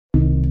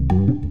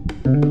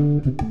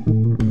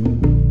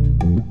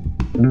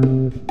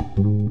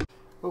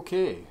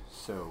Okay,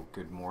 so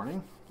good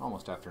morning,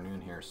 almost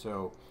afternoon here.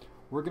 So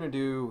we're going to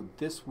do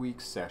this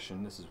week's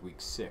session. This is week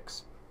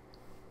 6.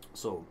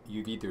 So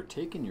you've either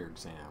taken your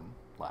exam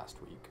last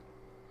week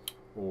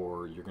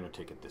or you're going to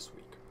take it this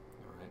week.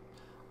 All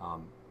right.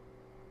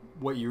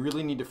 What you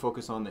really need to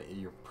focus on, that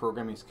your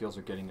programming skills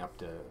are getting up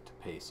to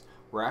pace.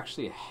 We're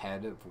actually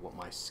ahead of what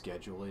my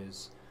schedule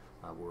is.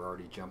 We're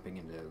already jumping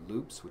into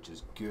loops, which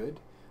is good.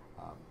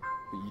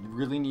 But you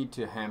really need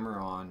to hammer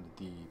on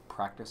the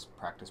practice.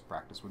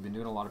 We've been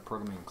doing a lot of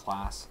programming in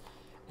class,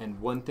 and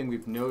one thing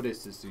we've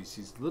noticed is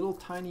these little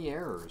tiny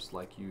errors,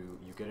 like you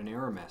get an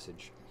error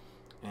message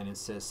and it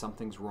says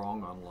something's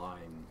wrong on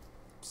line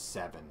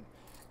 7,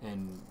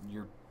 and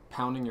you're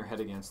pounding your head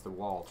against the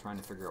wall trying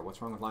to figure out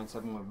what's wrong with line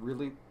 7, when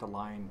really the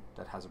line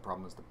that has a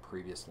problem is the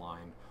previous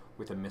line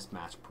with a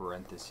mismatched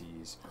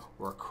parentheses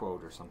or a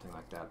quote or something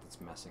like that that's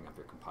messing up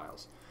your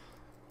compiles.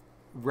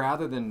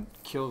 Rather than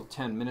kill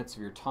 10 minutes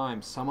of your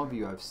time, some of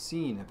you I've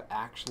seen have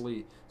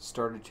actually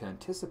started to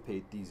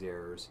anticipate these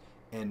errors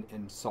and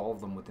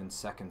solve them within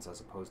seconds as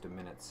opposed to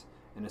minutes.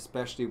 And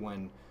especially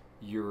when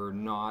you're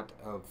not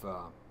of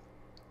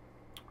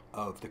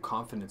the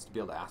confidence to be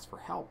able to ask for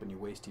help, and you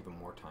waste even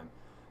more time.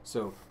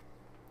 So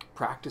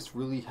practice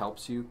really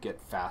helps you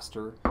get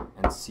faster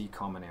and see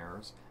common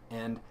errors.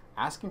 And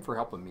asking for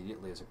help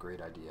immediately is a great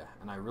idea.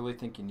 And I really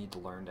think you need to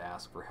learn to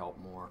ask for help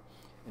more.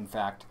 In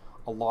fact,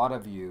 a lot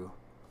of you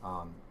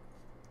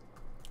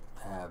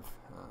have,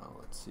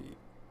 let's see,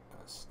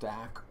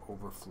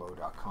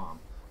 stackoverflow.com.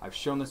 I've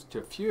shown this to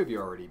a few of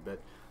you already,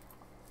 but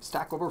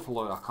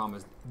stackoverflow.com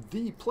is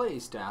the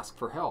place to ask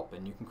for help,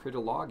 and you can create a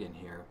login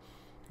here.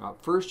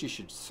 First, you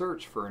should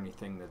search for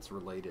anything that's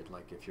related,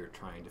 like if you're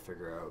trying to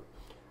figure out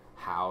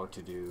how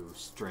to do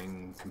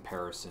string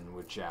comparison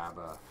with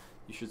Java,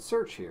 you should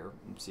search here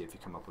and see if you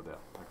come up with a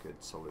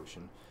good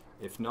solution.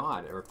 If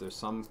not, or if there's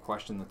some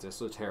question that's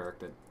esoteric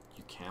that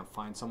you can't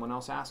find someone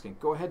else asking,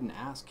 go ahead and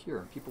ask here,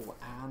 and people will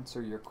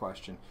answer your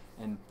question,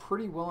 and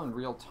pretty well in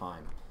real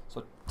time.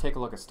 So take a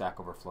look at Stack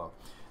Overflow.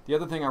 The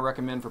other thing I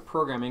recommend for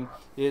programming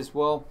is,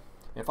 well,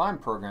 if I'm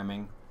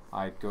programming,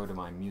 I go to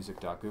my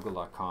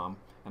music.google.com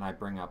and I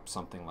bring up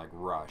something like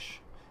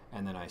Rush,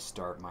 and then I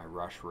start my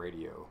Rush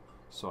radio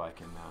so I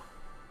can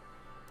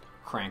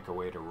crank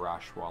away to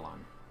Rush while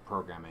I'm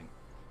programming.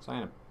 So I'm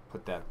going to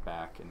put that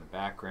back in the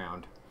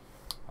background.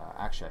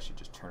 Actually, I should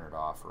just turn it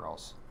off, or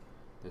else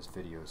this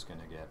video is going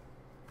to get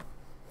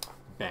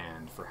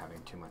banned for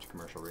having too much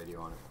commercial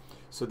radio on it.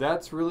 So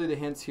that's really the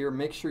hints here.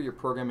 Make sure you're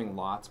programming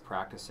lots,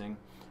 practicing.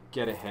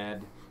 Get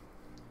ahead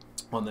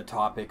on the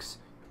topics.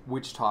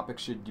 Which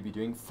topics should you be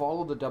doing?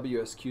 Follow the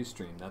WSQ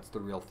stream. That's the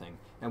real thing.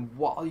 And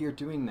while you're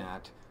doing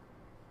that,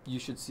 you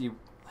should see,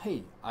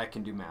 hey, I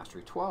can do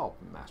Mastery 12,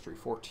 Mastery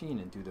 14,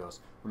 and do those.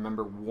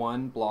 Remember,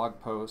 one blog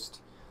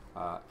post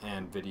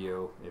and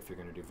video, if you're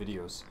going to do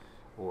videos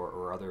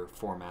or other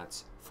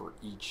formats for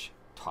each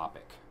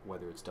topic,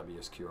 whether it's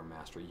WSQ or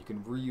Mastery. You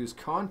can reuse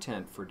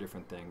content for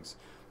different things,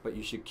 but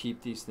you should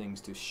keep these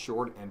things to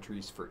short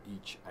entries for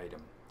each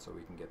item so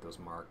we can get those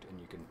marked and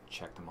you can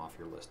check them off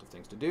your list of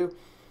things to do.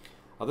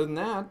 Other than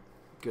that,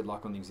 good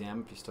luck on the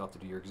exam if you still have to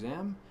do your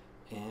exam,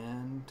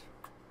 and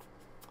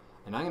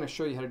I'm going to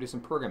show you how to do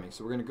some programming.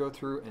 So we're going to go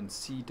through and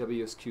see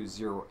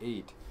WSQ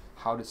 08,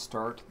 how to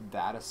start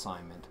that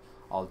assignment.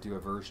 I'll do a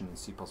version in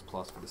C++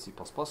 for the C++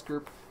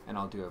 group, and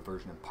I'll do a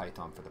version in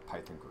Python for the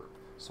Python group.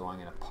 So I'm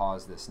going to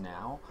pause this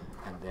now,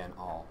 and then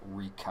I'll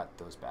recut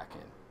those back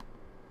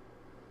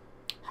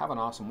in. Have an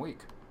awesome week.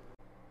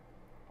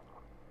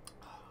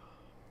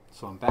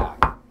 So I'm back.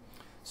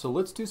 So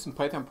let's do some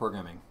Python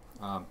programming.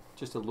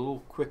 Just a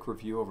little quick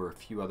review over a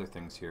few other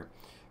things here.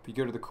 If you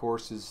go to the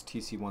courses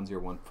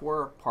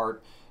TC1014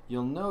 part,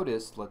 you'll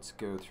notice, let's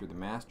go through the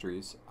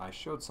masteries. I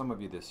showed some of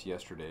you this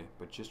yesterday,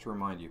 but just to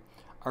remind you,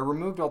 I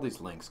removed all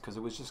these links because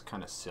it was just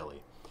kind of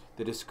silly.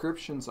 The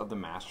descriptions of the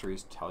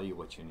masteries tell you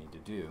what you need to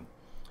do.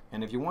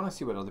 And if you want to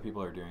see what other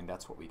people are doing,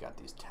 that's what we got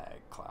these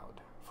tag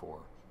cloud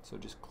for. So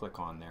just click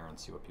on there and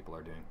see what people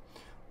are doing.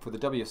 For the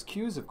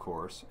WSQs, of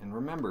course, and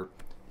remember,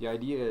 the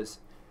idea is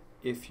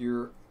if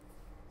you're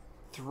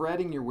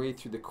threading your way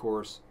through the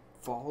course,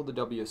 follow the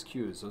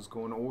WSQs. Those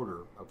go in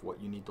order of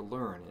what you need to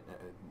learn,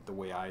 the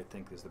way I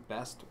think is the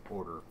best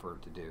order for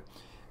it to do.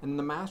 And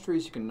the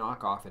masteries you can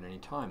knock off at any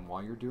time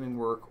while you're doing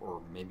work,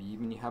 or maybe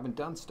even you haven't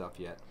done stuff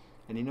yet,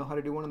 and you know how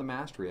to do one of the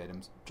mastery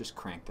items, just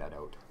crank that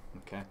out.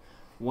 Okay.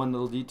 One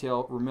little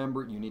detail,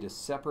 remember, you need a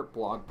separate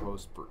blog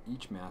post for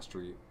each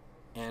mastery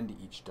and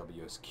each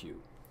WSQ.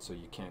 So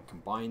you can't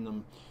combine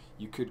them.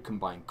 You could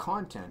combine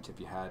content if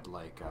you had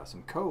like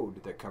some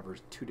code that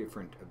covers 2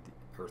 different of the,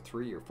 or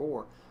 3 or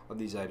 4 of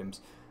these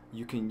items.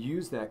 You can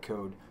use that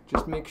code.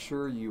 Just make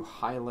sure you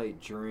highlight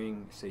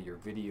during, say, your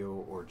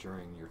video or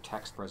during your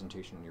text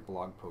presentation on your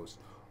blog post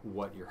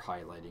what you're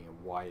highlighting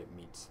and why it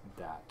meets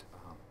that,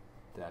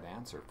 that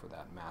answer for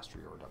that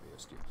mastery or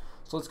WSQ.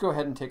 So let's go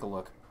ahead and take a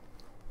look.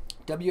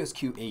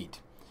 WSQ 8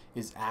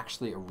 is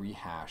actually a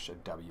rehash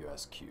of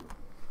WSQ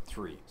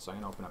 3. So I'm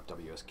going to open up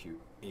WSQ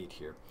 8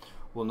 here.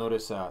 We'll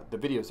notice the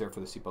video's there for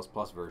the C++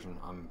 version.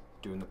 I'm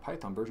doing the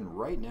Python version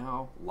right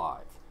now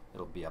live.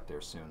 It'll be up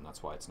there soon.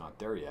 That's why it's not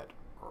there yet,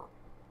 or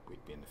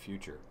we'd be in the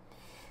future.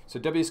 So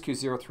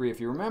WSQ03, if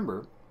you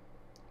remember,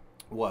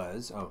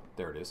 was, oh,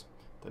 there it is,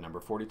 the number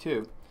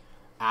 42.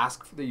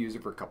 Ask for the user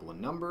for a couple of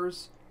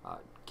numbers,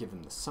 give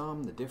them the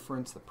sum, the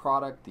difference, the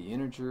product, the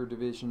integer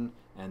division,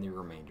 and the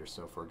remainder.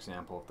 So for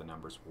example, if the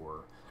numbers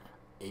were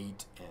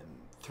 8 and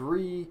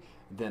 3,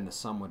 then the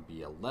sum would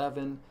be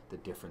 11, the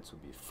difference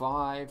would be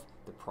 5,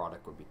 the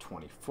product would be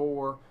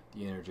 24,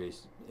 the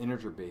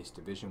integer-based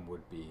division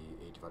would be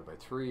 8 divided by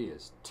 3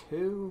 is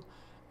 2,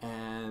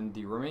 and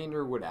the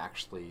remainder would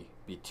actually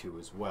be 2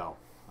 as well,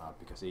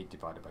 because 8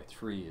 divided by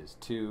 3 is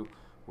 2,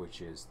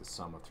 which is the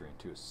sum of 3 and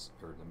 2,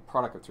 or the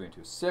product of 3 and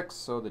 2 is 6,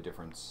 so the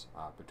difference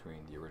between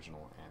the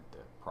original and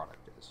the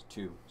product is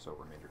 2, so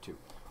remainder 2.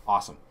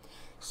 Awesome.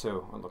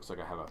 So it looks like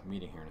I have a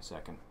meeting here in a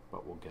second,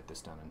 but we'll get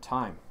this done in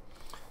time.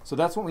 So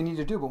that's what we need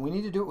to do, but we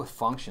need to do it with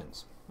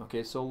functions.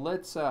 Okay, so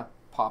let's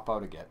pop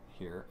out again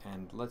here,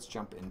 and let's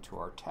jump into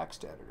our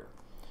text editor.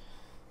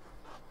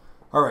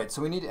 All right,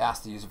 so we need to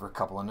ask the user for a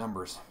couple of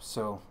numbers.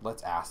 So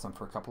let's ask them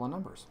for a couple of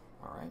numbers.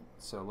 All right,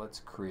 so let's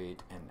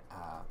create an,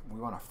 we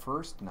want a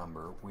first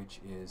number, which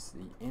is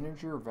the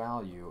integer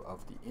value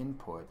of the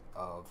input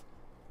of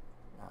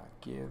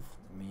give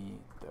me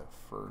the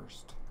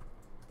first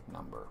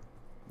number.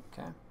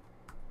 Okay,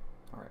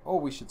 all right, oh,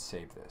 we should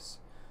save this.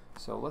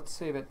 So let's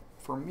save it.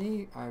 For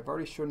me, I've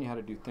already shown you how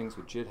to do things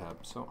with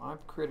GitHub, so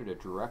I've created a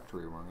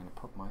directory where I'm going to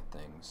put my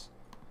things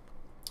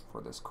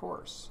for this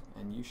course,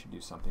 and you should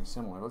do something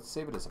similar. Let's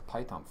save it as a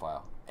Python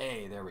file.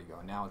 Hey, there we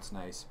go. Now it's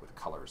nice with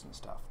colors and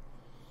stuff.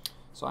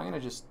 So I'm going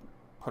to just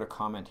put a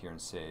comment here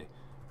and say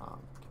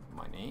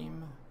my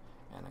name,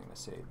 and I'm going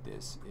to say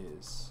this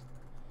is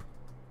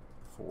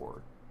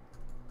for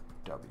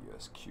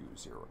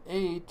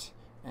WSQ08,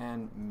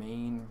 and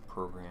main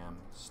program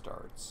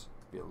starts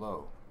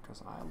below,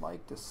 because I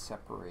like to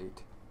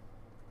separate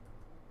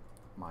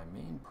my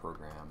main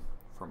program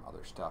from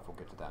other stuff. We'll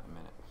get to that in a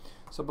minute.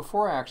 So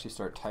before I actually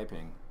start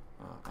typing,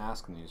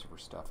 asking the user for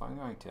stuff, I'm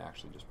going to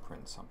actually just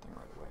print something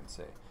right away and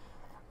say,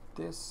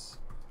 this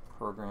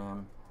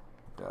program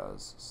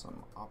does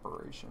some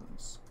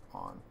operations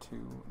on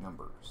 2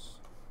 numbers.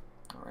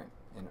 All right,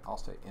 and I'll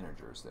say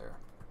integers there,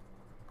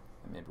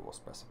 and maybe we'll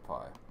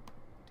specify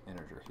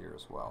integer here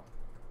as well.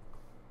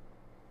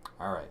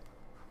 All right,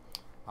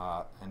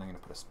 and I'm going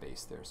to put a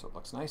space there so it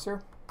looks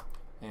nicer,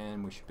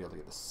 and we should be able to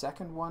get the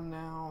second one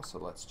now. So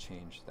let's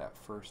change that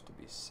first to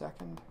be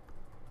second,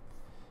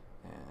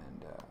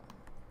 and the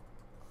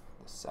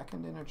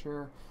second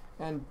integer.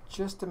 And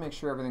just to make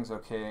sure everything's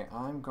okay,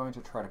 I'm going to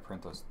try to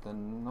print those. The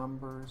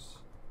numbers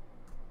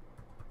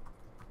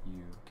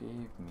you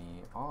gave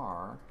me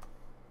are,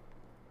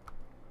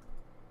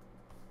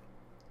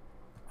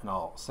 and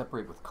I'll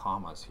separate with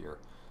commas here.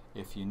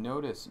 If you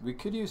notice, we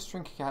could use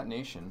string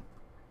concatenation,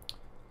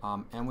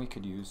 and we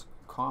could use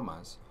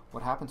commas.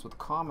 What happens with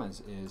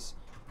commas is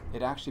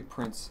it actually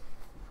prints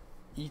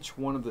each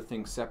one of the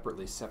things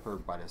separately,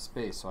 separated by the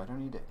space, so I don't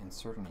need to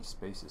insert any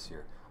spaces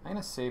here. I'm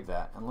going to save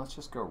that, and let's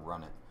just go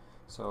run it.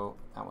 So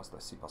that was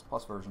the C++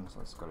 version, so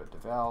let's go to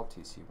devel,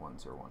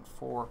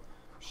 TC1014.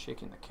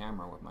 Shaking the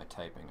camera with my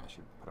typing. I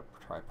should put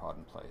a tripod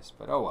in place,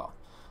 but oh well.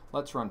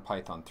 Let's run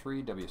Python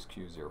 3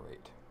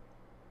 WSQ08.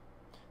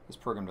 This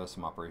program does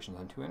some operations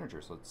on 2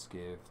 integers. Let's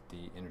give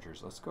the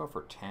integers, let's go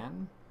for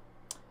 10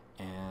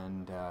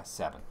 and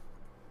 7.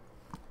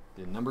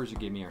 The numbers you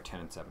gave me are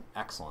 10 and 7.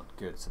 Excellent,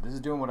 good. So this is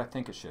doing what I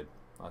think it should.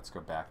 Let's go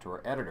back to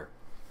our editor.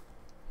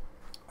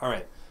 All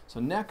right,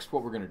 so next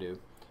what we're going to do,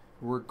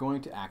 we're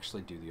going to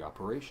actually do the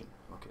operation.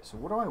 Okay, so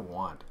what do I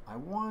want? I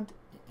want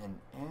an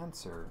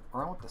answer,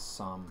 or I want the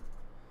sum.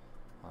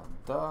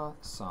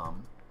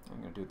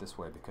 I'm going to do it this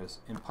way because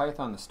in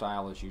Python the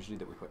style is usually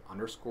that we put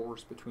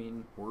underscores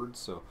between words.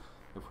 So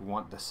if we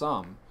want the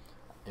sum,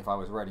 if I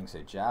was writing,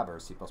 say, Java or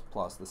C++,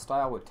 the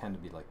style would tend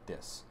to be like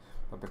this.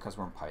 But because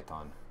we're in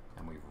Python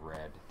and we've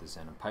read the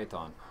Zen in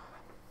Python,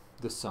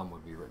 the sum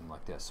would be written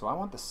like this. So I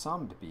want the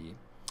sum to be,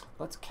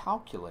 let's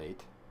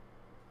calculate,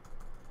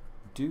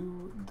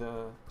 do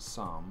the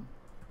sum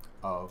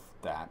of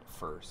that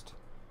first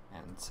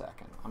and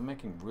second. I'm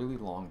making really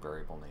long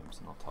variable names,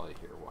 and I'll tell you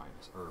here why,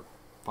 or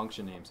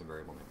function names and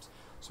variable names.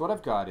 So what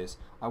I've got is,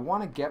 I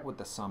want to get what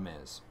the sum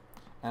is,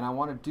 and I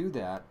want to do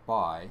that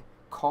by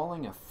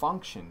calling a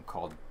function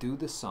called do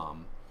the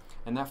sum,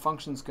 and that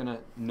function's going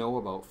to know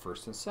about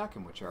first and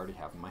second, which I already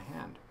have in my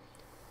hand.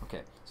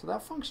 Okay, so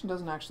that function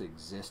doesn't actually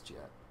exist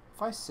yet.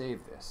 If I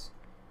save this,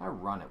 I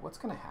run it, what's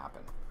going to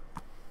happen?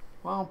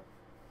 Well,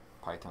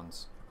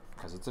 Python's,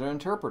 because it's an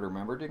interpreter,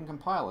 remember, it didn't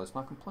compile it, it's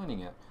not complaining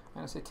yet. I'm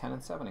going to say 10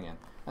 and 7 again.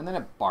 And then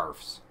it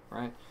barfs,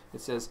 right?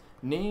 It says,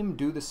 name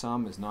do the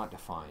sum is not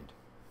defined.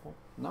 Well,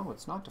 no,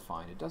 it's not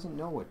defined. It doesn't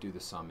know what do the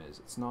sum is.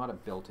 It's not a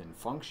built-in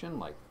function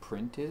like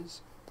print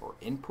is or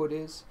input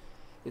is.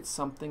 It's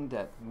something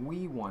that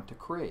we want to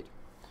create.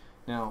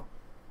 Now,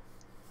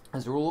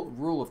 as a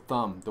rule of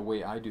thumb, the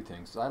way I do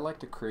things is I like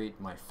to create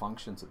my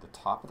functions at the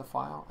top of the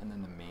file and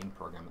then the main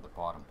program at the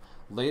bottom.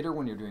 Later,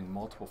 when you're doing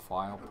multiple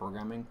file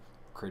programming,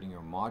 creating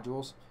your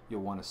modules,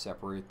 you'll want to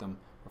separate them.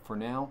 But for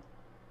now,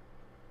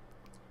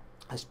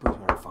 I suppose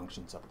we have our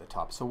functions up at the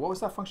top. So what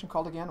was that function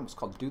called again? It was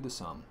called do the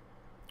sum,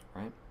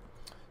 right?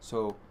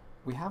 So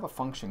we have a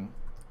function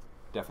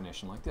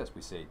definition like this.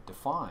 We say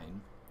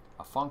define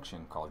a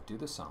function called do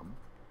the sum,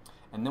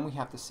 and then we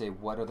have to say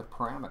what are the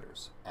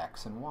parameters,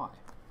 x and y.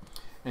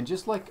 And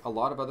just like a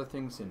lot of other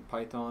things in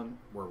Python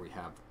where we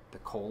have the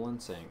colon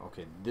saying,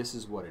 okay, this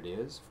is what it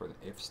is for the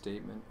if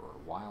statement or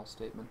a while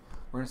statement,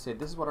 we're going to say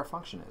this is what our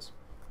function is.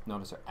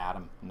 Notice our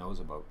Atom knows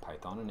about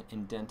Python and it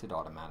indented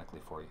automatically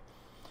for you.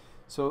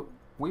 So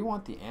we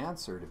want the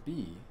answer to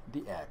be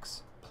the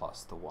x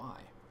plus the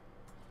y.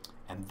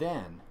 And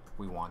then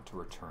we want to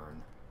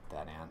return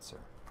that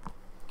answer.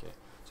 Okay,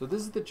 so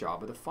this is the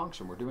job of the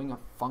function. We're doing a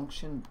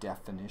function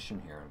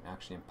definition here. And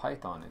actually in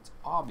Python it's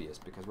obvious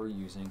because we're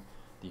using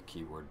the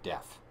keyword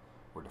def.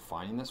 We're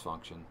defining this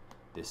function.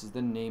 This is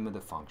the name of the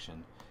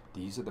function.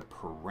 These are the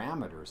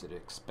parameters it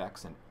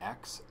expects an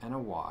x and a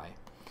y.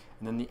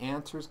 And then the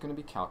answer is going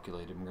to be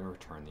calculated and we're going to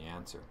return the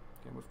answer.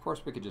 Okay, of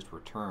course we could just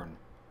return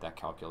that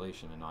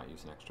calculation and not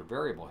use an extra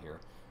variable here,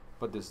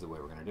 but this is the way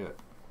we're going to do it.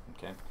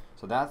 Okay,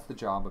 so that's the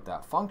job of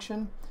that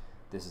function.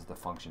 This is the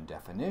function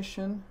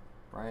definition,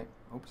 right?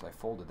 Oops, I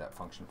folded that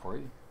function for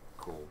you.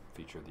 Cool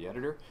feature of the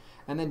editor.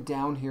 And then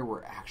down here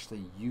we're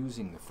actually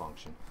using the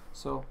function.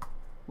 So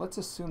let's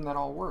assume that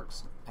all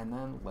works, and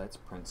then let's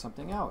print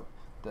something out.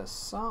 The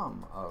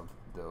sum of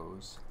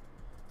those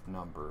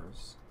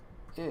numbers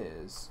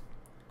is,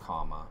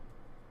 comma,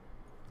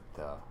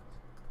 the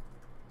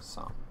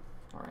sum.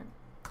 All right,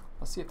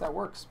 let's see if that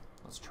works.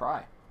 Let's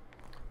try.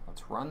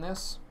 Let's run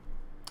this.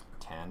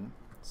 10,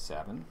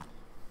 7,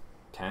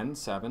 10,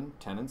 7,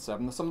 10, and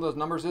 7. The sum of those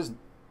numbers is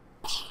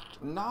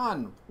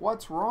none.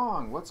 What's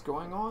wrong? What's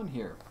going on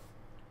here?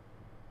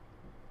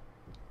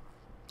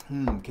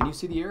 Can you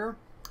see the error?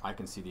 I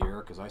can see the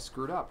error because I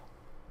screwed up.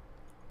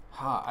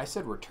 I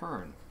said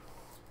return.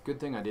 Good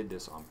thing I did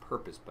this on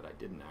purpose, but I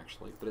didn't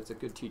actually. But it's a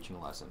good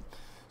teaching lesson.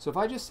 So if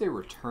I just say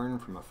return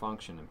from a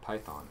function in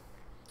Python,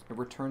 it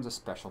returns a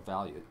special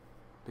value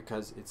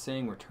because it's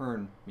saying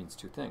return means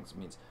two things. It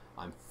means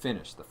I'm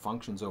finished. The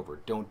function's over.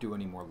 Don't do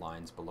any more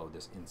lines below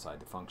this inside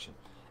the function.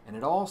 And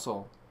it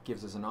also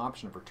gives us an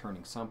option of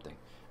returning something.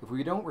 If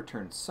we don't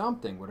return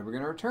something, what are we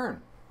going to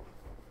return?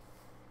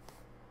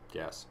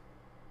 Guess.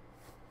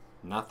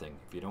 Nothing.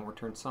 If you don't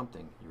return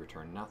something, you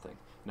return nothing.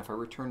 And if I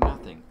return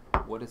nothing,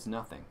 what is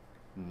nothing?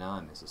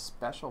 None is a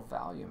special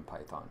value in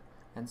Python.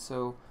 And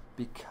so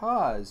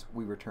because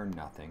we return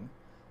nothing,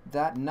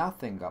 that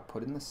nothing got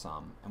put in the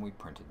sum and we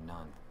printed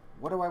none.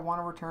 What do I want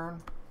to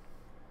return?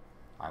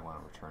 I want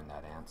to return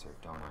that answer,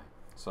 don't I?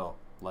 So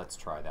let's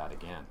try that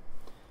again.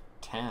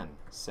 10,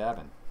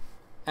 7.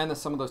 And the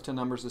sum of those two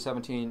numbers is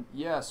 17.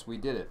 Yes, we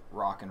did it.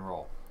 Rock and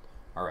roll.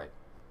 All right.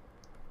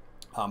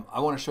 I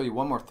want to show you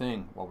one more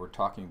thing while we're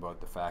talking about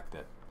the fact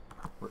that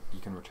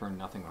you can return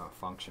nothing on a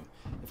function.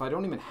 If I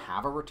don't even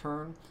have a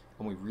return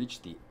and we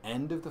reach the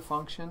end of the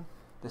function,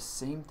 the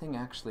same thing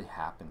actually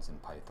happens in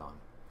Python.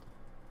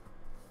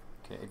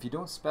 Okay, if you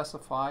don't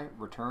specify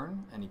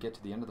return and you get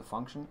to the end of the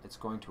function, it's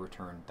going to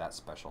return that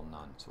special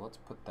none. So let's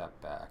put that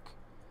back.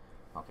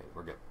 Okay,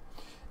 we're good.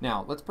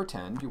 Now let's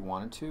pretend you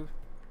wanted to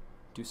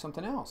do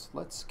something else.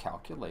 Let's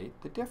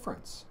calculate the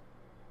difference.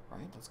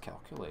 Right? Let's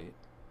calculate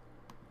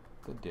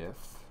the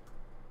difference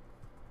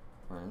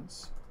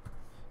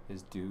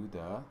is do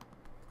the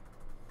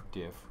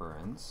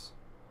difference,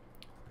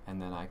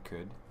 and then I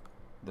could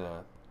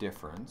the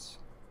difference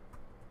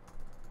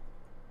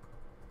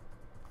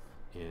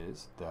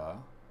is the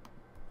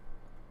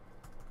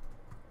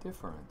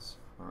difference.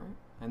 All right,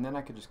 and then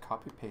I could just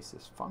copy paste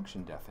this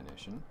function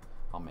definition.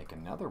 I'll make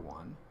another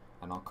one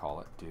and I'll call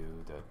it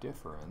do the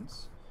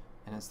difference,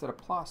 and instead of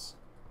plus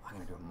I'm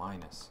going to do a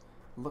minus.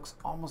 It looks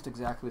almost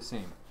exactly the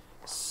same.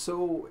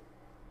 So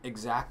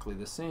exactly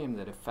the same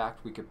that in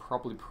fact we could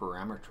probably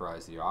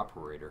parameterize the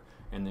operator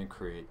and then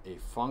create a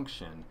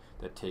function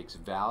that takes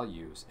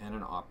values and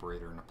an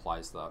operator and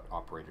applies that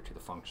operator to the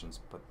functions,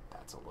 but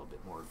that's a little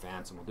bit more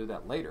advanced and we'll do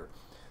that later.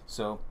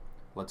 So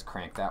let's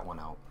crank that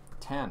one out.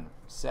 10,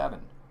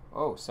 7,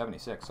 oh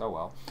 76, oh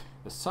well.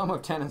 The sum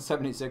of 10 and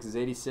 76 is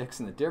 86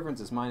 and the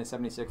difference is minus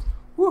 76.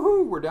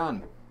 Woohoo, we're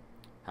done.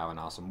 Have an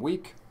awesome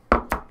week,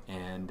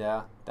 and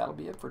that'll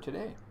be it for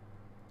today.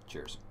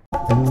 Cheers.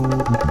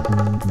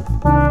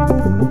 Thank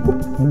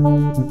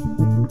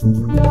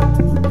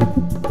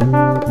you.